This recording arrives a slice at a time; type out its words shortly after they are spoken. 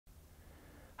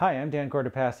Hi, I'm Dan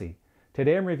Cortopassi.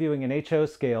 Today I'm reviewing an HO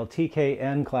scale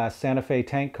TK-N class Santa Fe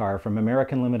tank car from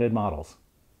American Limited Models.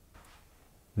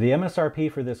 The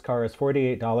MSRP for this car is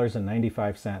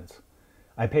 $48.95.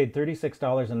 I paid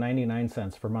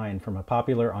 $36.99 for mine from a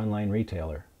popular online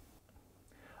retailer.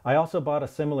 I also bought a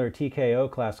similar Tk-O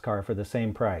class car for the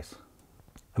same price.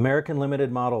 American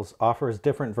Limited Models offers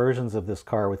different versions of this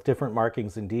car with different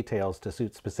markings and details to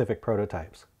suit specific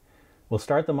prototypes. We'll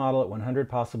start the model at 100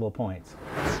 possible points.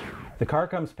 The car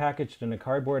comes packaged in a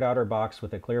cardboard outer box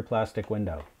with a clear plastic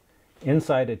window.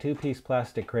 Inside, a two-piece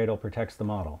plastic cradle protects the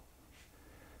model.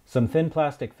 Some thin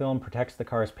plastic film protects the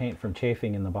car's paint from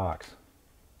chafing in the box.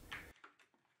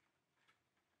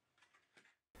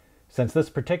 Since this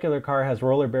particular car has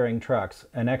roller-bearing trucks,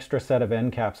 an extra set of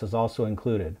end caps is also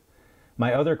included.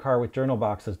 My other car with journal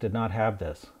boxes did not have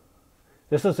this.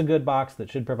 This is a good box that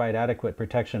should provide adequate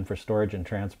protection for storage and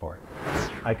transport.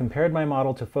 I compared my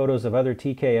model to photos of other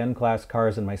TK-N class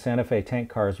cars in my Santa Fe Tank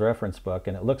Cars reference book,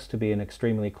 and it looks to be an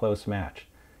extremely close match.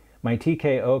 My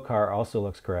TK-O car also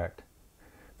looks correct.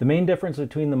 The main difference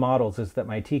between the models is that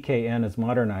my TK-N is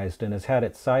modernized and has had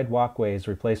its side walkways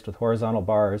replaced with horizontal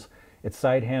bars, its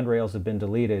side handrails have been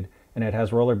deleted, and it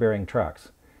has roller-bearing trucks.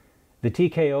 The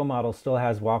TK-O model still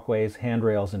has walkways,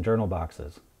 handrails, and journal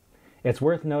boxes. It's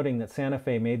worth noting that Santa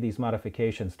Fe made these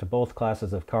modifications to both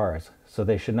classes of cars, so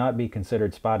they should not be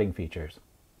considered spotting features.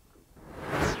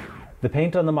 The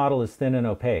paint on the model is thin and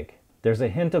opaque. There's a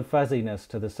hint of fuzziness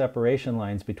to the separation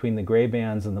lines between the gray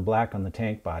bands and the black on the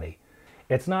tank body.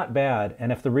 It's not bad,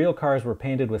 and if the real cars were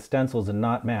painted with stencils and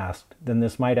not masked, then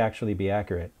this might actually be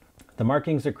accurate. The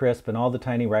markings are crisp and all the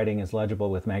tiny writing is legible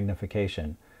with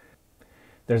magnification.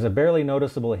 There's a barely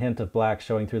noticeable hint of black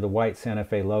showing through the white Santa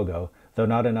Fe logo, though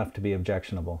not enough to be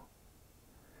objectionable.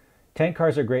 Tank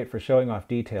cars are great for showing off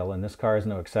detail, and this car is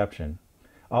no exception.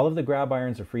 All of the grab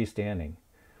irons are freestanding.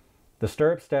 The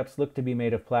stirrup steps look to be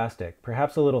made of plastic,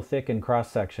 perhaps a little thick in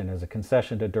cross-section as a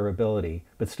concession to durability,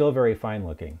 but still very fine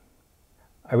looking.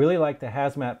 I really like the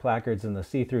hazmat placards and the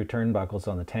see-through turnbuckles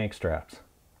on the tank straps.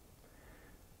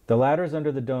 The ladders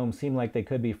under the dome seem like they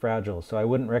could be fragile, so I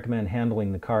wouldn't recommend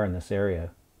handling the car in this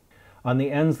area. On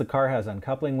the ends, the car has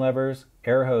uncoupling levers,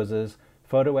 air hoses,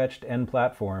 photo-etched end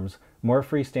platforms, more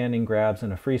freestanding grabs,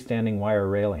 and a freestanding wire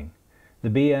railing. The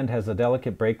B end has a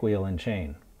delicate brake wheel and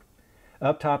chain.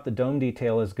 Up top, the dome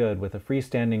detail is good with a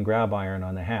freestanding grab iron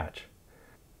on the hatch.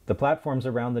 The platforms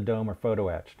around the dome are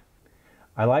photo-etched.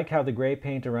 I like how the gray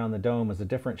paint around the dome is a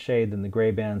different shade than the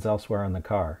gray bands elsewhere on the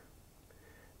car.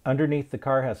 Underneath, the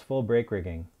car has full brake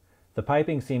rigging. The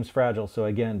piping seems fragile, so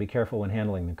again, be careful when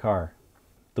handling the car.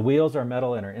 The wheels are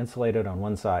metal and are insulated on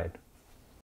one side.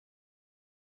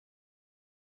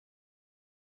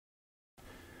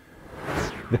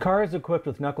 The car is equipped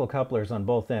with knuckle couplers on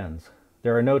both ends.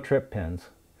 There are no trip pins.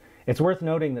 It's worth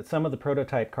noting that some of the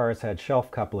prototype cars had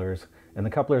shelf couplers, and the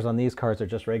couplers on these cars are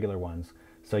just regular ones,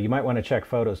 so you might want to check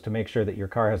photos to make sure that your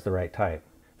car has the right type.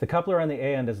 The coupler on the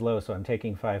A end is low, so I'm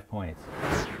taking 5 points.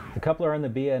 The coupler on the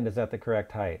B end is at the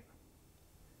correct height.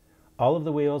 All of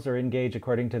the wheels are in gauge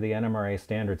according to the NMRA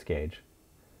standards gauge.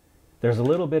 There's a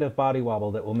little bit of body wobble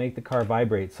that will make the car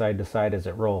vibrate side to side as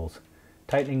it rolls.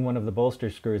 Tightening one of the bolster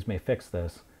screws may fix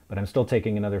this, but I'm still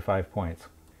taking another 5 points.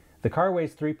 The car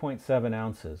weighs 3.7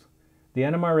 ounces. The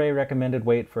NMRA recommended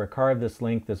weight for a car of this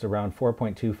length is around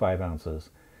 4.25 ounces.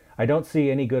 I don't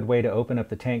see any good way to open up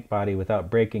the tank body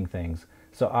without breaking things,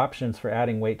 so options for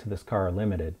adding weight to this car are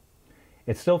limited.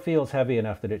 It still feels heavy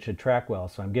enough that it should track well,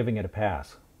 so I'm giving it a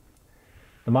pass.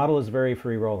 The model is very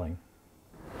free-rolling.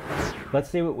 Let's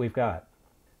see what we've got.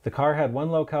 The car had one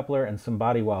low coupler and some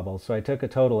body wobble, so I took a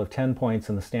total of 10 points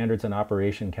in the standards and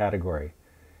operation category.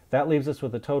 That leaves us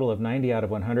with a total of 90 out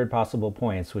of 100 possible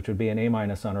points, which would be an A-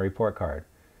 on a report card.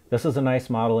 This is a nice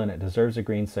model and it deserves a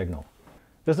green signal.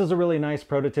 This is a really nice,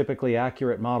 prototypically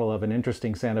accurate model of an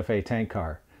interesting Santa Fe tank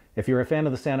car. If you're a fan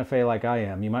of the Santa Fe like I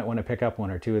am, you might want to pick up one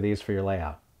or two of these for your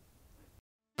layout.